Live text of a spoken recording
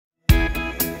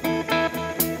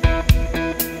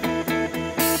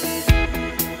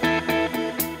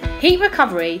Heat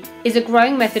recovery is a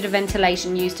growing method of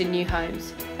ventilation used in new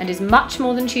homes and is much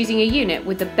more than choosing a unit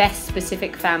with the best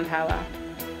specific fan power.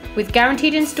 With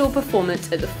guaranteed install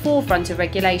performance at the forefront of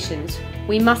regulations,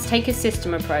 we must take a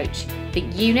system approach,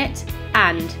 think unit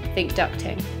and think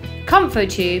ducting.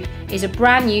 ComfoTube is a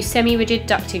brand new semi-rigid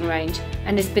ducting range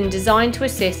and has been designed to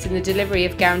assist in the delivery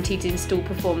of guaranteed install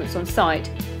performance on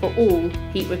site for all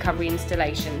heat recovery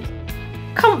installations.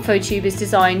 ComfoTube is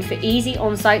designed for easy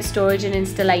on-site storage and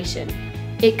installation.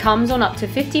 It comes on up to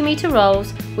 50-metre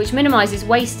rolls, which minimises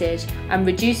wastage and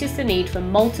reduces the need for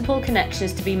multiple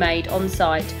connections to be made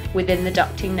on-site within the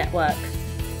ducting network.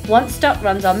 Once duct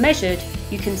runs are measured,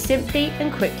 you can simply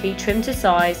and quickly trim to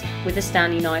size with a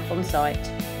Stanley knife on site.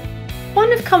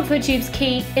 One of ComfoTube's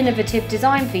key innovative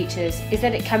design features is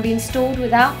that it can be installed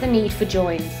without the need for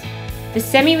joins. The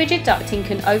semi-rigid ducting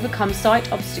can overcome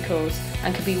site obstacles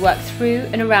and can be worked through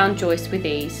and around joists with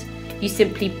ease. You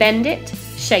simply bend it,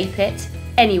 shape it,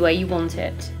 any way you want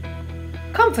it.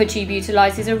 ComfoTube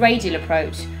utilises a radial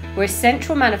approach, where a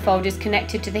central manifold is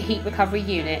connected to the heat recovery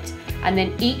unit and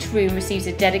then each room receives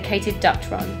a dedicated duct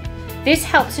run. This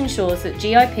helps ensure that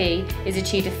GIP is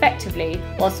achieved effectively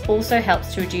whilst also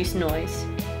helps to reduce noise.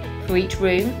 For each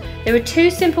room, there are two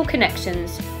simple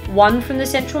connections, one from the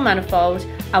central manifold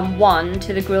and one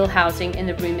to the grill housing in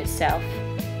the room itself.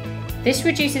 This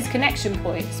reduces connection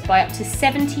points by up to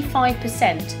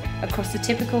 75% across the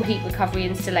typical heat recovery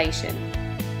installation,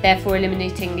 therefore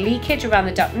eliminating leakage around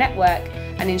the duct network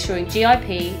and ensuring GIP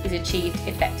is achieved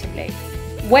effectively.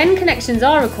 When connections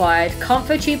are required,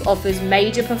 ComfoTube offers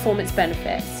major performance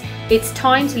benefits. It's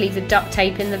time to leave the duct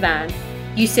tape in the van.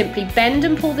 You simply bend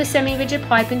and pull the semi-rigid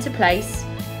pipe into place,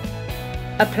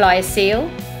 apply a seal,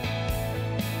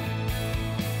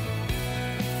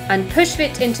 and push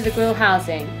fit into the grill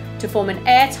housing to form an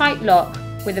airtight lock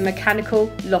with a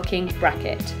mechanical locking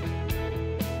bracket.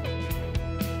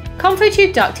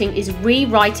 ComfoTube Ducting is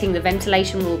rewriting the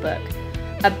ventilation rulebook.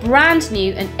 A brand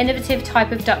new and innovative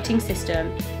type of ducting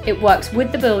system. It works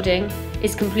with the building,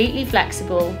 is completely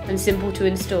flexible and simple to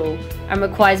install, and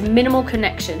requires minimal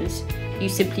connections. You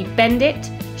simply bend it,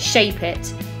 shape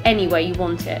it, any way you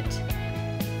want it.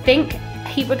 Think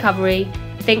heat recovery,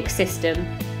 think system,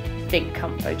 think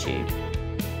ComfoTube.